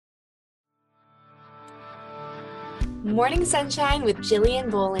Morning Sunshine with Jillian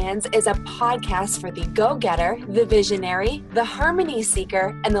Bolands is a podcast for the go-getter, the visionary, the harmony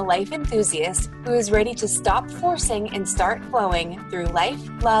seeker, and the life enthusiast who is ready to stop forcing and start flowing through life,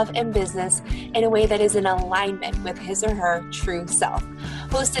 love, and business in a way that is in alignment with his or her true self.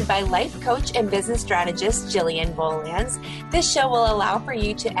 Hosted by life coach and business strategist Jillian Bolands, this show will allow for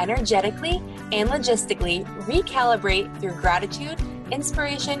you to energetically and logistically recalibrate through gratitude,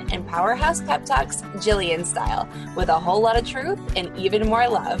 inspiration, and powerhouse pep talks Jillian style, with a whole lot of truth and even more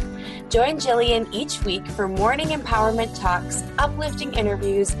love. Join Jillian each week for morning empowerment talks, uplifting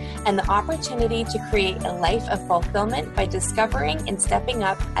interviews, and the opportunity to create a life of fulfillment by discovering and stepping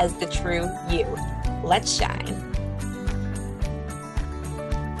up as the true you. Let's shine.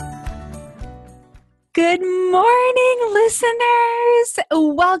 Good morning, listeners.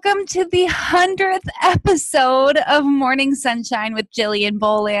 Welcome to the 100th episode of Morning Sunshine with Jillian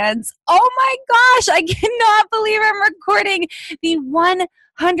Bolands. Oh my gosh, I cannot believe I'm recording the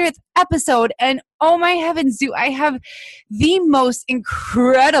 100th episode. And oh my heavens, do I have the most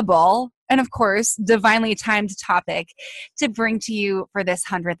incredible and of course, divinely timed topic to bring to you for this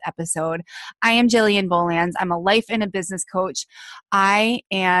 100th episode. I am Jillian Bolands. I'm a life and a business coach. I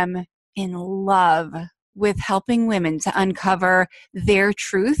am in love with helping women to uncover their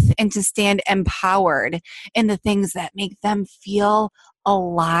truth and to stand empowered in the things that make them feel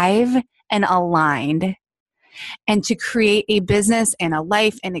alive and aligned, and to create a business and a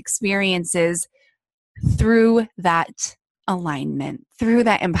life and experiences through that alignment, through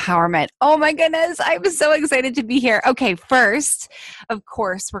that empowerment. Oh my goodness, I'm so excited to be here. Okay, first, of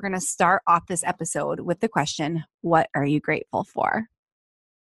course, we're going to start off this episode with the question, what are you grateful for?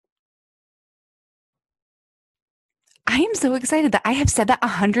 I am so excited that I have said that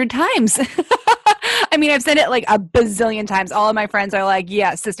 100 times. I mean, I've said it like a bazillion times. All of my friends are like,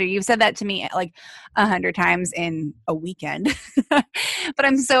 yeah, sister, you've said that to me like 100 times in a weekend. But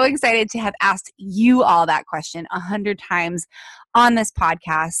I'm so excited to have asked you all that question 100 times on this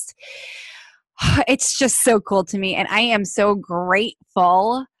podcast. It's just so cool to me. And I am so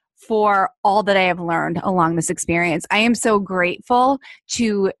grateful for all that I have learned along this experience. I am so grateful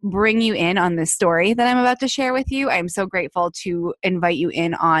to bring you in on this story that I'm about to share with you. I'm so grateful to invite you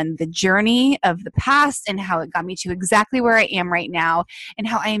in on the journey of the past and how it got me to exactly where I am right now, and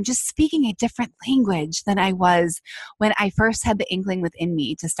how I am just speaking a different language than I was when I first had the inkling within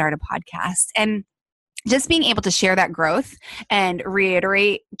me to start a podcast. And just being able to share that growth and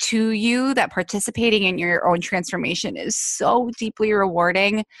reiterate to you that participating in your own transformation is so deeply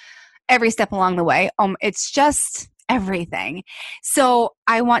rewarding every step along the way. It's just everything. So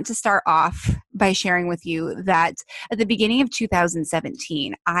I want to start off by sharing with you that at the beginning of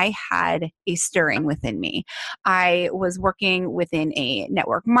 2017, I had a stirring within me. I was working within a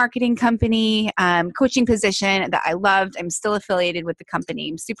network marketing company, coaching position that I loved. I'm still affiliated with the company.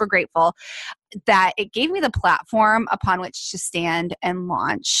 I'm super grateful that it gave me the platform upon which to stand and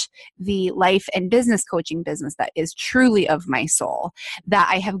launch the life and business coaching business that is truly of my soul, that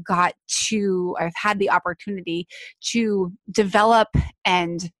I've had the opportunity to develop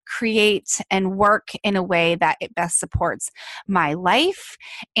and create and work in a way that it best supports my life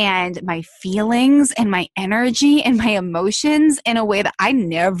and my feelings and my energy and my emotions in a way that I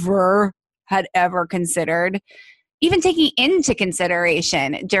never had ever considered even taking into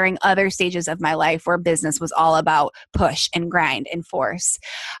consideration during other stages of my life where business was all about push and grind and force.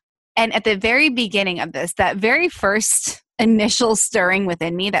 And at the very beginning of this, that very first initial stirring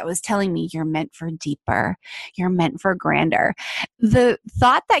within me that was telling me you're meant for deeper, you're meant for grander, the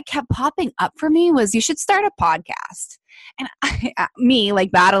thought that kept popping up for me was you should start a podcast. And me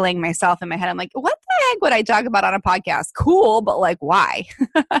like battling myself in my head, I'm like, what the heck would I talk about on a podcast? Cool, but like, why?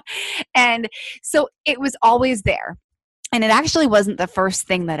 And so it was always there. And it actually wasn't the first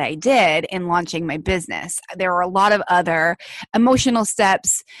thing that I did in launching my business. There were a lot of other emotional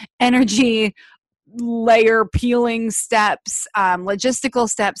steps, energy layer peeling steps, logistical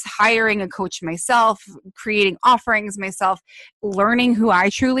steps, hiring a coach myself, creating offerings myself, learning who I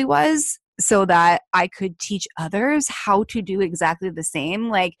truly was, so that I could teach others how to do exactly the same.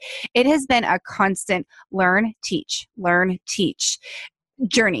 Like, it has been a constant learn, teach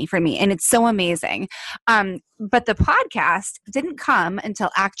journey for me. And it's so amazing. But the podcast didn't come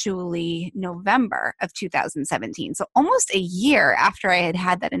until actually November of 2017. So almost a year after I had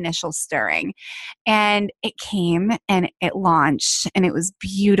had that initial stirring. And it came and it launched and it was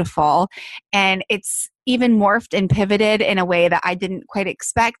beautiful. And it's even morphed and pivoted in a way that I didn't quite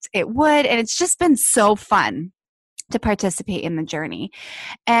expect it would. And it's just been so fun to participate in the journey.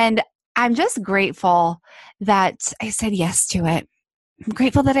 And I'm just grateful that I said yes to it. I'm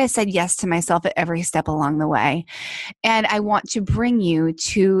grateful that I said yes to myself at every step along the way. And I want to bring you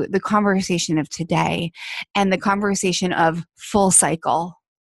to the conversation of today and the conversation of full cycle,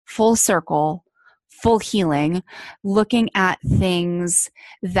 full circle, full healing, looking at things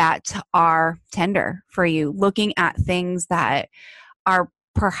that are tender for you, looking at things that are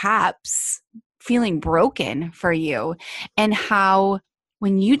perhaps feeling broken for you, and how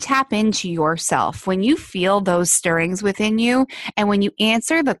when you tap into yourself, when you feel those stirrings within you, and when you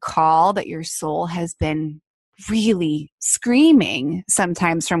answer the call that your soul has been really screaming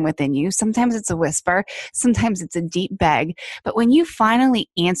sometimes from within you, sometimes it's a whisper, sometimes it's a deep beg, but when you finally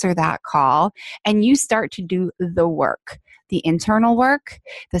answer that call and you start to do the work, the internal work,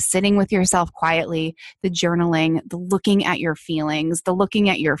 the sitting with yourself quietly, the journaling, the looking at your feelings, the looking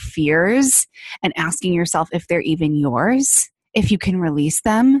at your fears and asking yourself if they're even yours, if you can release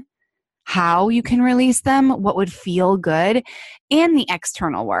them, how you can release them, what would feel good, and the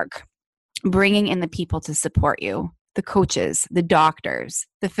external work, bringing in the people to support you, the coaches, the doctors,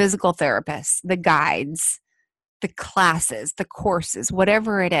 the physical therapists, the guides, the classes, the courses,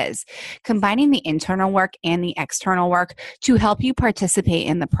 whatever it is, combining the internal work and the external work to help you participate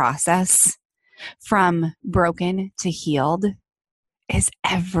in the process from broken to healed is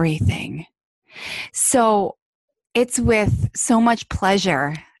everything. So it's with so much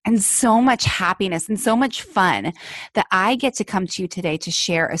pleasure and so much happiness and so much fun that I get to come to you today to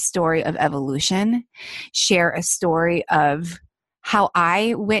share a story of evolution, share a story of how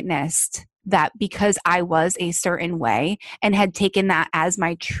I witnessed that because I was a certain way and had taken that as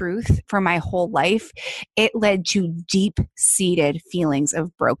my truth for my whole life, it led to deep-seated feelings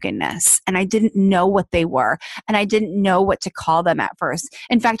of brokenness. And I didn't know what they were, and I didn't know what to call them at first.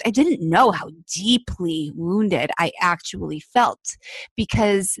 In fact, I didn't know how deeply wounded I actually felt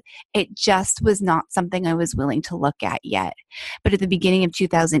because it just was not something I was willing to look at yet. But at the beginning of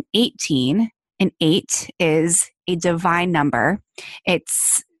 2018, an 8 is a divine number.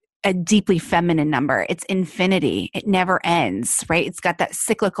 It's a deeply feminine number. It's infinity. It never ends, right? It's got that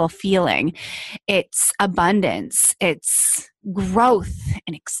cyclical feeling. It's abundance. It's growth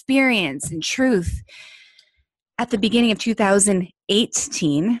and experience and truth. At the beginning of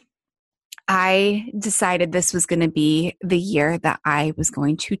 2018, I decided this was going to be the year that I was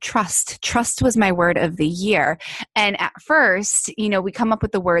going to trust. Trust was my word of the year. And at first, we come up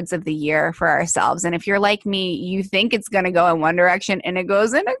with the words of the year for ourselves. And if you're like me, you think it's going to go in one direction and it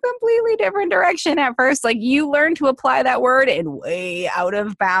goes in a completely different direction at first. Like you learn to apply that word in way out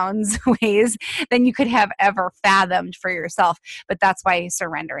of bounds ways than you could have ever fathomed for yourself. But that's why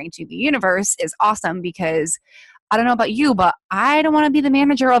surrendering to the universe is awesome, because I don't know about you, but I don't want to be the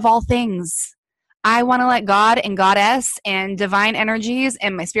manager of all things. I want to let God and Goddess and divine energies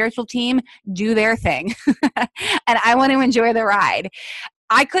and my spiritual team do their thing. And I want to enjoy the ride.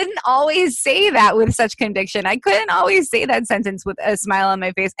 I couldn't always say that with such conviction. I couldn't always say that sentence with a smile on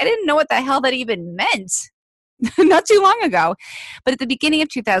my face. I didn't know what the hell that even meant. Not too long ago. But at the beginning of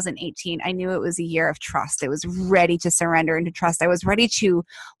 2018, I knew it was a year of trust. I was ready to surrender into trust. I was ready to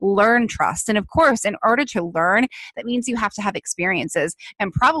learn trust. And of course, in order to learn, that means you have to have experiences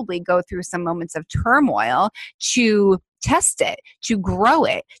and probably go through some moments of turmoil to test it, to grow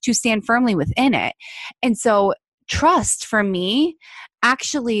it, to stand firmly within it. And so trust for me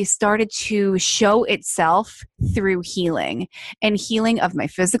actually started to show itself through healing, and healing of my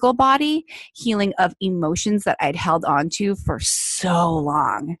physical body, healing of emotions that I'd held on to for so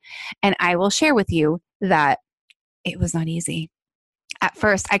long. And I will share with you that it was not easy. At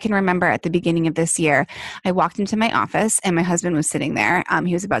first, I can remember at the beginning of this year, I walked into my office and my husband was sitting there.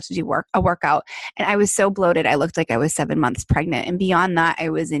 He was about to do a workout, and I was so bloated. I looked like I was 7 months pregnant. And beyond that, I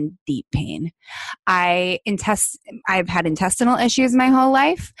was in deep pain. I've had intestinal issues my whole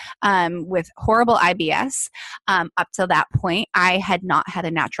life with horrible IBS. Up till that point, I had not had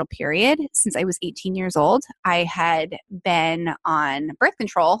a natural period since I was 18 years old. I had been on birth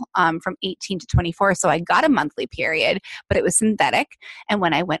control from 18 to 24, so I got a monthly period, but it was synthetic. And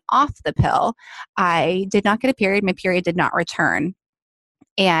when I went off the pill, I did not get a period. My period did not return.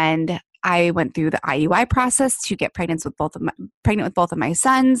 And I went through the IUI process to get pregnant with both of my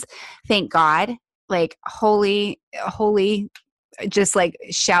sons. Thank God. Like holy, just like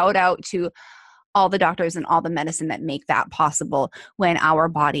shout out to all the doctors and all the medicine that make that possible when our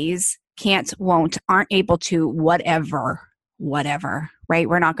bodies can't, won't, aren't able to, whatever, right?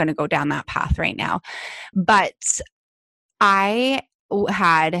 We're not going to go down that path right now. But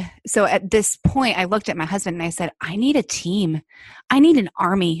so at this point, I looked at my husband and I said, I need a team. I need an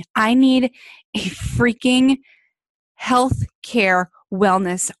army. I need a freaking healthcare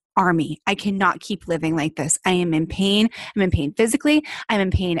wellness army. I cannot keep living like this. I am in pain. I'm in pain physically. I'm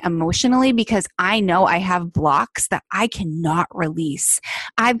in pain emotionally because I know I have blocks that I cannot release.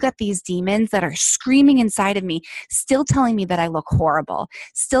 I've got these demons that are screaming inside of me, still telling me that I look horrible,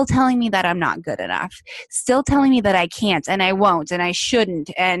 still telling me that I'm not good enough, still telling me that I can't and I won't and I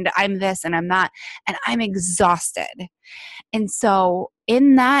shouldn't and I'm this and I'm that. And I'm exhausted. And so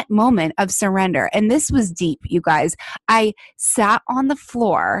in that moment of surrender, and this was deep, you guys, I sat on the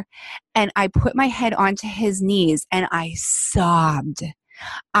floor and I put my head onto his knees and I sobbed.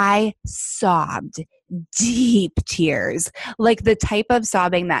 I sobbed deep tears, like the type of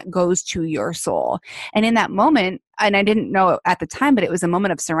sobbing that goes to your soul. And in that moment, and I didn't know at the time, but it was a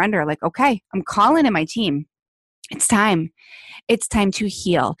moment of surrender. Like, okay, I'm calling in my team. It's time. It's time to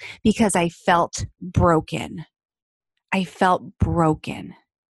heal because I felt broken. I felt broken.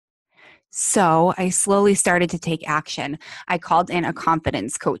 So I slowly started to take action. I called in a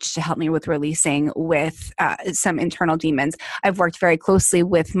confidence coach to help me with releasing with some internal demons. I've worked very closely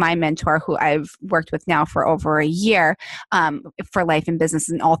with my mentor, who I've worked with now for over a year, for life and business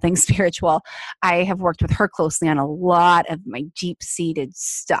and all things spiritual. I have worked with her closely on a lot of my deep-seated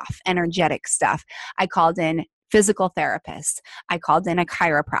stuff, energetic stuff. I called in physical therapists. I called in a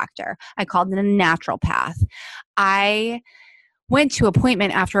chiropractor. I called in a naturopath. I went to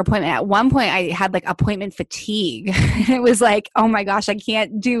appointment after appointment. At one point, I had like appointment fatigue. It was like, oh my gosh, I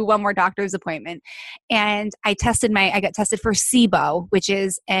can't do one more doctor's appointment. And I got tested for SIBO, which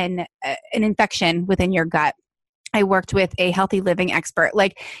is an infection within your gut. I worked with a healthy living expert.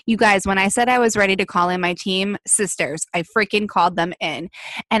 Like, you guys, when I said I was ready to call in my team, sisters, I freaking called them in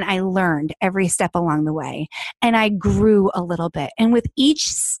and I learned every step along the way and I grew a little bit. And with each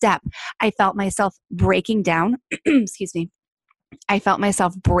step, I felt myself breaking down. Excuse me. I felt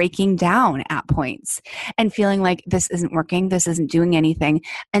myself breaking down at points and feeling like this isn't working, this isn't doing anything,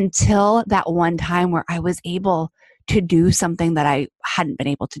 until that one time where I was able to do something that I hadn't been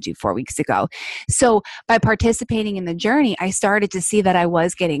able to do 4 weeks ago. So by participating in the journey, I started to see that I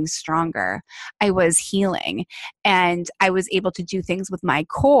was getting stronger. I was healing and I was able to do things with my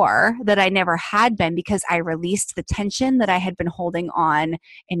core that I never had been because I released the tension that I had been holding on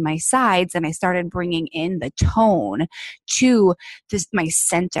in my sides and I started bringing in the tone to my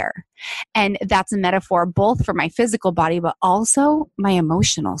center. And that's a metaphor both for my physical body, but also my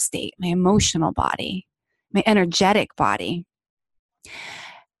emotional state, my emotional body, my energetic body.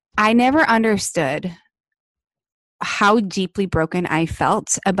 I never understood how deeply broken I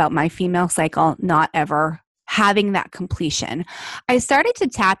felt about my female cycle not ever having that completion. I started to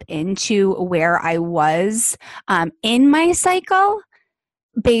tap into where I was in my cycle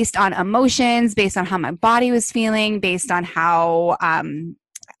based on emotions, based on how my body was feeling, based on how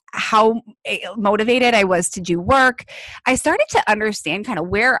motivated I was to do work. I started to understand kind of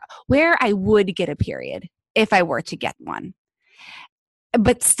where I would get a period if I were to get one.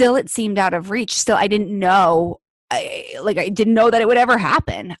 But still it seemed out of reach. Still I didn't know I didn't know that it would ever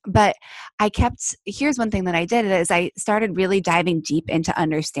happen. But here's one thing that I did is I started really diving deep into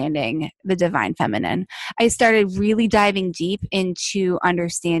understanding the divine feminine. I started really diving deep into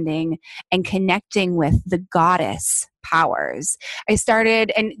understanding and connecting with the goddess powers. I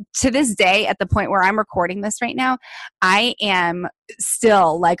started, and to this day, at the point where I'm recording this right now, I am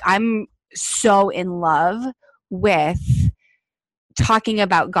still I'm so in love with talking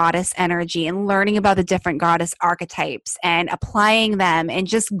about goddess energy and learning about the different goddess archetypes and applying them and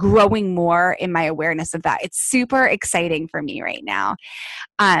just growing more in my awareness of that. It's super exciting for me right now.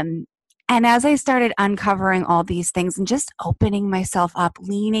 And as I started uncovering all these things and just opening myself up,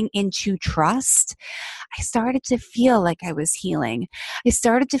 leaning into trust, I started to feel like I was healing. I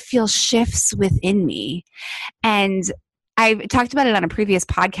started to feel shifts within me. And I've talked about it on a previous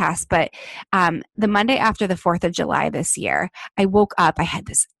podcast, but the Monday after the 4th of July this year, I woke up. I had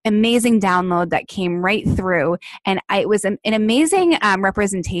this amazing download that came right through, and it was an amazing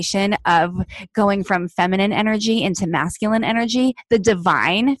representation of going from feminine energy into masculine energy, the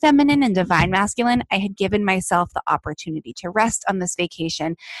divine feminine and divine masculine. I had given myself the opportunity to rest on this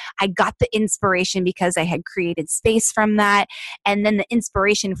vacation. I got the inspiration because I had created space from that, and then the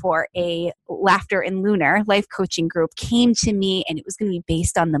inspiration for a Laughter and Lunar life coaching group came to me, and it was going to be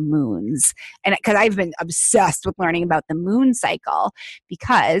based on the moons. And because I've been obsessed with learning about the moon cycle,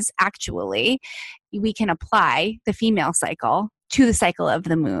 because actually we can apply the female cycle to the cycle of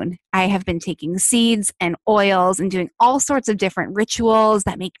the moon. I have been taking seeds and oils and doing all sorts of different rituals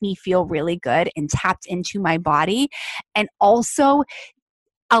that make me feel really good and tapped into my body, and also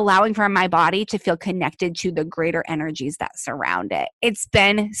allowing for my body to feel connected to the greater energies that surround it. It's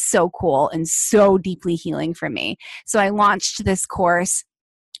been so cool and so deeply healing for me. So I launched this course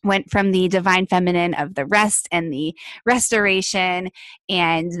went from the divine feminine of the rest and the restoration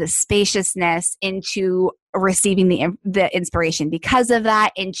and the spaciousness into receiving the inspiration because of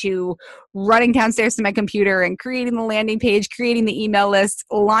that, into running downstairs to my computer and creating the landing page, creating the email list,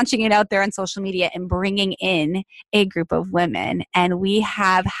 launching it out there on social media, and bringing in a group of women. And we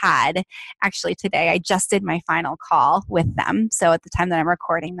have had, actually today, I just did my final call with them. So at the time that I'm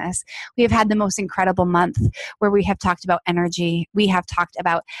recording this, we have had the most incredible month where we have talked about energy. We have talked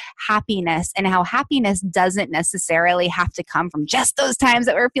about happiness and how happiness doesn't necessarily have to come from just those times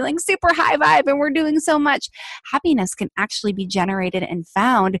that we're feeling super high vibe and we're doing so much. Happiness can actually be generated and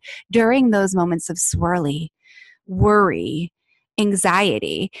found during those moments of swirly, worry,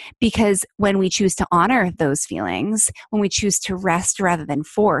 anxiety, because when we choose to honor those feelings, when we choose to rest rather than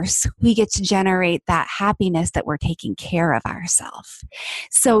force, we get to generate that happiness that we're taking care of ourselves.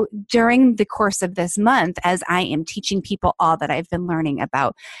 So during the course of this month, as I am teaching people all that I've been learning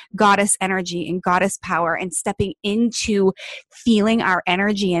about goddess energy and goddess power and stepping into feeling our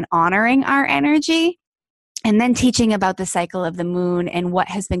energy and honoring our energy, and then teaching about the cycle of the moon and what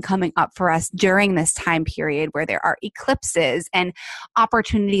has been coming up for us during this time period where there are eclipses and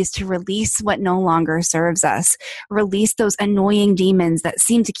opportunities to release what no longer serves us, release those annoying demons that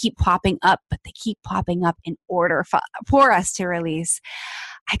seem to keep popping up, but they keep popping up in order for us to release.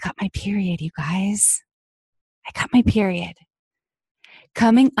 I got my period, you guys. I got my period.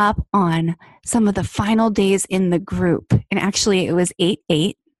 Coming up on some of the final days in the group, and actually it was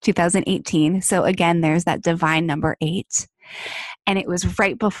 8/8. 2018. So again, there's that divine number 8. And it was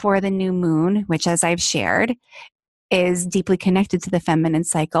right before the new moon, which, as I've shared, is deeply connected to the feminine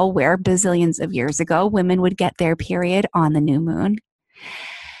cycle, where bazillions of years ago, women would get their period on the new moon.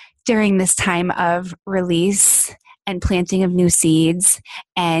 During this time of release and planting of new seeds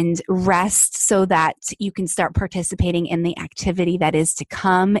and rest so that you can start participating in the activity that is to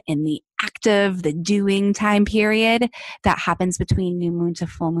come in the active, the doing time period that happens between new moon to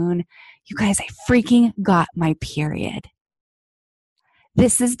full moon. You guys, I freaking got my period.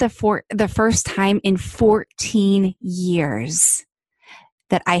 This is the first time in 14 years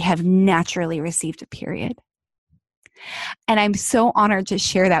that I have naturally received a period. And I'm so honored to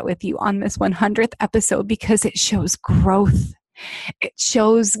share that with you on this 100th episode because it shows growth. It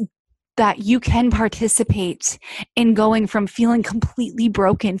shows that you can participate in going from feeling completely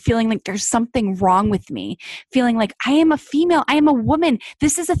broken, feeling like there's something wrong with me, feeling like I am a female, I am a woman.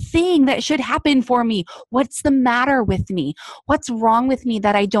 This is a thing that should happen for me. What's the matter with me? What's wrong with me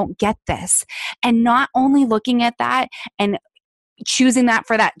that I don't get this? And not only looking at that and choosing that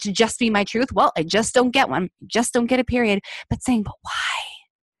for that to just be my truth. Well, I just don't get one. Just don't get a period. But saying, but why?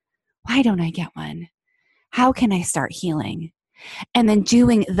 Why don't I get one? How can I start healing? And then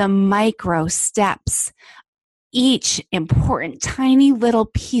doing the micro steps, each important tiny little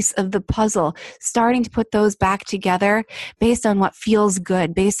piece of the puzzle, starting to put those back together based on what feels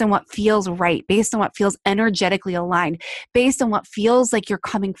good, based on what feels right, based on what feels energetically aligned, based on what feels like you're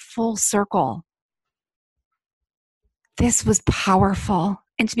coming full circle. This was powerful.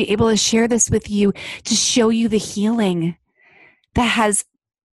 And to be able to share this with you, to show you the healing that has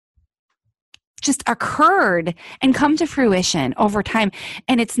just occurred and come to fruition over time.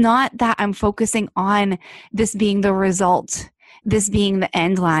 And it's not that I'm focusing on this being the result, this being the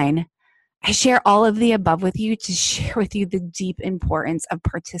end line. I share all of the above with you to share with you the deep importance of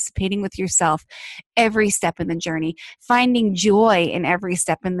participating with yourself every step in the journey, finding joy in every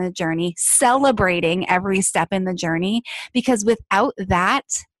step in the journey, celebrating every step in the journey, because without that,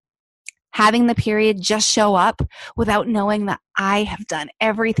 having the period just show up without knowing that I have done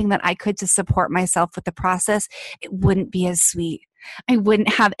everything that I could to support myself with the process, it wouldn't be as sweet. I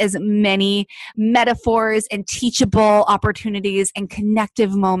wouldn't have as many metaphors and teachable opportunities and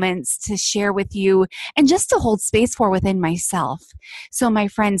connective moments to share with you and just to hold space for within myself. So my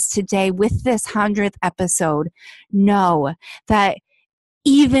friends, today with this 100th episode, know that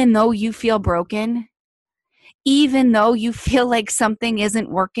even though you feel broken, even though you feel like something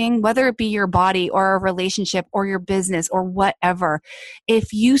isn't working, whether it be your body or a relationship or your business or whatever,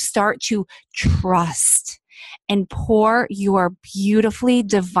 if you start to trust and pour your beautifully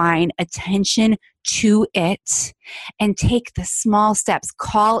divine attention to it and take the small steps,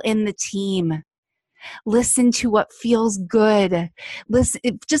 call in the team, listen to what feels good. Listen,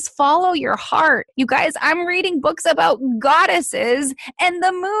 just follow your heart. You guys, I'm reading books about goddesses and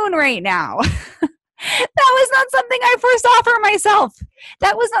the moon right now. That was not something I first offered myself.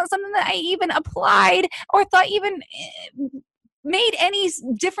 That was not something that I even applied or thought even made any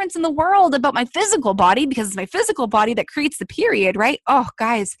difference in the world about my physical body, because it's my physical body that creates the period, right? Oh,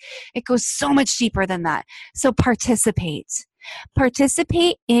 guys, it goes so much deeper than that. So participate.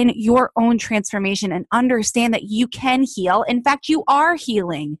 Participate in your own transformation and understand that you can heal. In fact, you are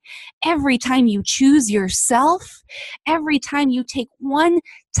healing. Every time you choose yourself, every time you take one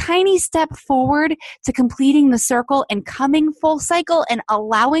tiny step forward to completing the circle and coming full cycle and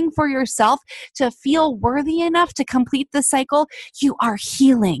allowing for yourself to feel worthy enough to complete the cycle, you are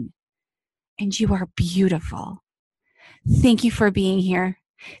healing and you are beautiful. Thank you for being here.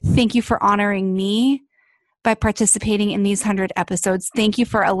 Thank you for honoring me by participating in these 100 episodes. Thank you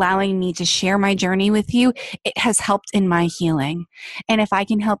for allowing me to share my journey with you. It has helped in my healing. And if I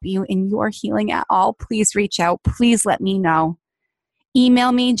can help you in your healing at all, please reach out. Please let me know.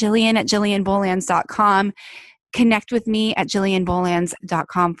 Email me, Jillian@JillianBolands.com. Connect with me at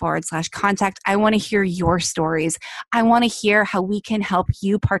JillianBolands.com/contact. I want to hear your stories. I want to hear how we can help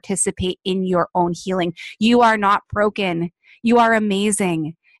you participate in your own healing. You are not broken. You are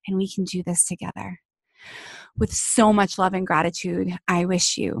amazing. And we can do this together. With so much love and gratitude, I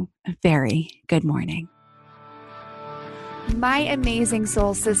wish you a very good morning. My amazing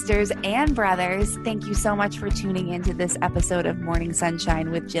soul sisters and brothers, thank you so much for tuning into this episode of Morning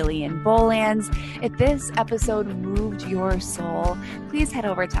Sunshine with Jillian Bolands. If this episode moved your soul, please head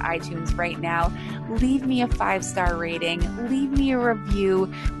over to iTunes right now. Leave me a 5-star rating. Leave me a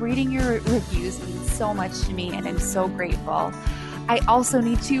review. Reading your reviews means so much to me, and I'm so grateful. I also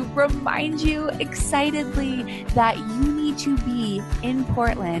need to remind you excitedly that you need to be in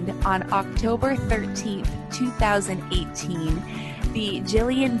Portland on October 13th, 2018. The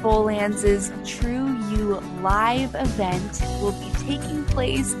Jillian Bolands' True You Live event will be taking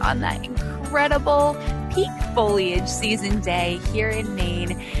place on that incredible peak foliage season day here in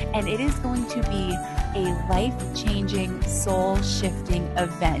Maine, and it is going to be a life-changing, soul-shifting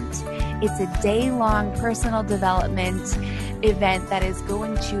event. It's a day-long personal development event that is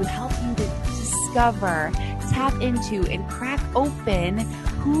going to help you to discover, tap into, and crack open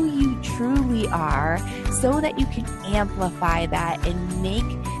who you truly are so that you can amplify that and make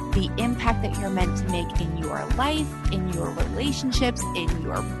the impact that you're meant to make in your life, in your relationships, in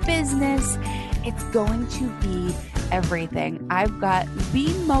your business. It's going to be everything. I've got the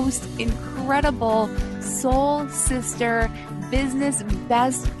most incredible soul sister business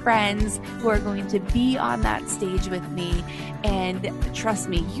best friends who are going to be on that stage with me. And trust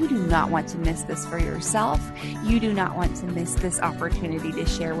me, you do not want to miss this for yourself. You do not want to miss this opportunity to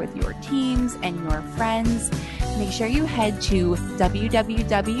share with your teams and your friends. Make sure you head to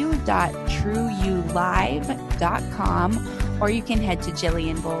www.trueyoulive.com, or you can head to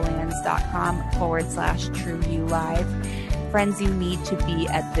JillianBolands.com/trueyoulive. Friends, you need to be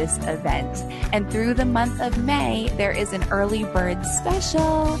at this event. And through the month of May, there is an early bird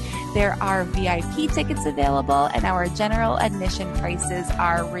special. There are VIP tickets available, and our general admission prices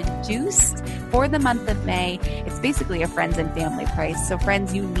are reduced for the month of May. It's basically a friends and family price. So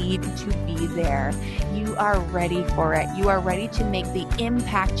friends, you need to be there. You are ready for it. You are ready to make the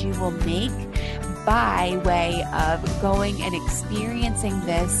impact you will make by way of going and experiencing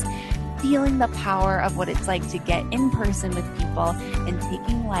this, feeling the power of what it's like to get in person with people and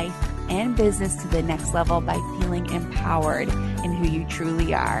taking life and business to the next level by feeling empowered in who you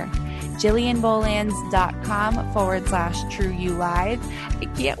truly are. JillianBolands.com/trueyoulive. I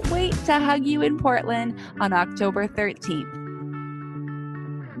can't wait to hug you in Portland on October 13th.